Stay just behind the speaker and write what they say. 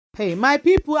Hey, my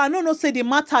people, I don't know say the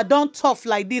matter don't tough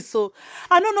like this, so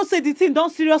I don't know say the thing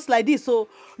don't serious like this, so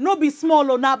no be small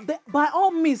or not. By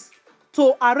all means,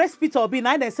 to arrest Peter Obi,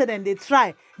 now they said and they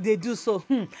try, they do so.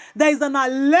 There is an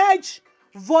alleged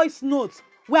voice note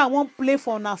where I won't play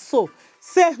for now. So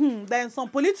say then some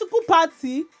political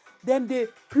party, then they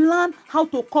plan how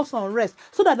to cause unrest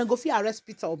so that they go fit arrest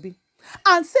Peter Obi.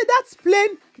 And say that's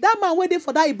plain that man waiting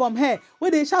for that Ibom hair where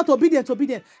they shout obedient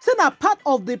say na part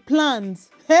of the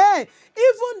plans. Hey,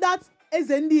 even that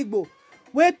Ezendigbo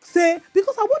where say,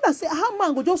 because I wonder say how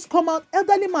man go just come out,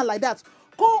 elderly man like that,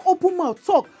 come open mouth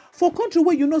talk for country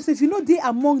where you know say if you know they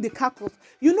among the cackles,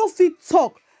 you know fit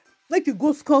talk like you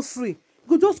go scot free, you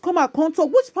go just come out come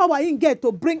talk. Which power in get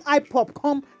to bring IPOP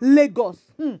come Lagos?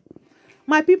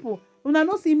 My people, when I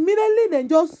know see immediately then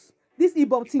just this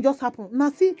Ibom thing just happen. Now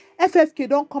see FFK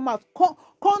don't come out,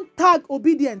 come tag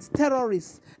obedience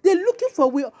terrorists. They're looking for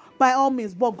way by all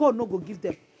means, but God no go give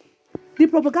them. The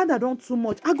propaganda don't too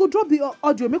much. I go drop the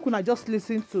audio, make una just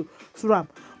listen to Ram.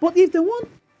 But if they want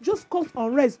just cause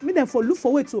unrest, make them for look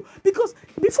for way to, because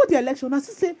before the election, I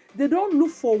say they don't look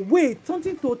for way,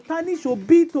 something to tarnish or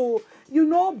be to, you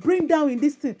know, bring down in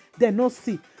this thing. They not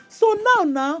see. So now,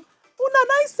 una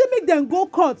nice say make them go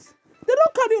court. They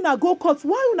don't carry una go court.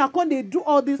 Why una come they do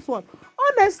all this one?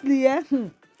 Honestly,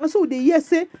 and so they hear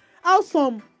say how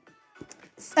some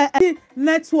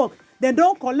network they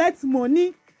don't collect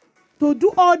money to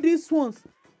do all these ones,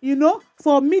 you know,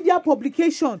 for media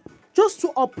publication, just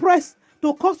to oppress,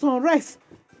 to cause unrest,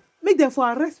 make them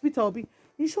for arrest Peter Obi.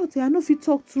 In short, I know if you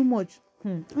talk too much. I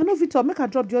know if you talk, make I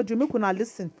drop the audio, make una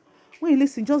listen. When you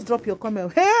listen, just drop your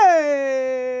comment.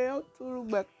 Hey,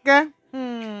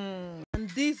 and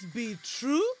this be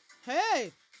true?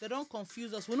 Hey, they don't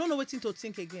confuse us. We don't know what to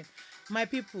think again. My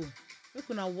people, we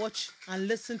can watch and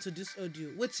listen to this audio.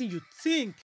 What do you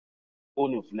think?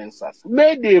 Own influencers.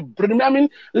 May they bring, I mean,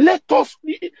 let us,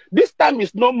 this time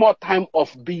is no more time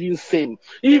of being same.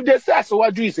 If they say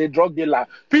Asawaju is a drug dealer,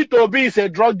 Peter Obi is a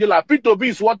drug dealer, Peter Obi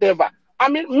is whatever. I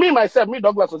mean, me, myself, me,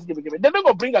 Douglas, they're not going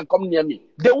to bring and come near me.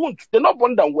 They won't. They're not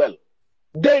bond them well.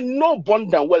 They know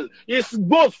bond them well. It's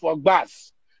both for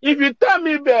gas. If you tell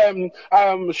me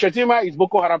Shetima is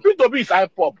Boko Haram, Peter Obi is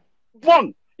IPOP.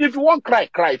 One, if you want cry,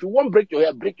 cry. If you want break your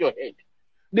head, break your head.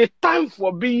 The time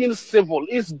for being civil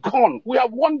is gone. We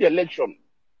have won the election.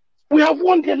 We have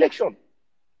won the election.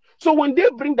 So when they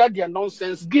bring that their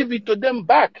nonsense, give it to them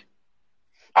back.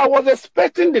 I was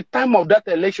expecting the time of that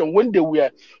election when they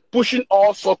were pushing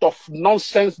all sort of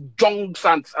nonsense junks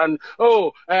and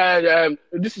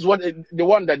this is what the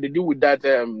one that they do with that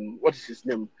what is his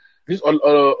name? This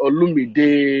Olumide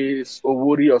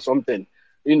Owori or something.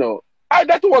 You know,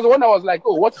 that was when I was like,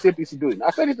 oh, what's APC doing?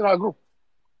 I said it in our group.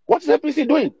 What's APC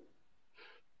doing?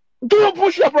 Do you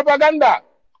push your propaganda?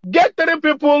 Get 3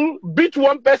 people, beat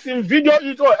one person, video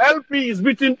it, or LP is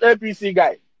beating APC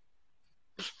guy.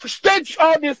 Stage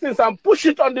all these things and push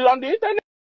it on the internet.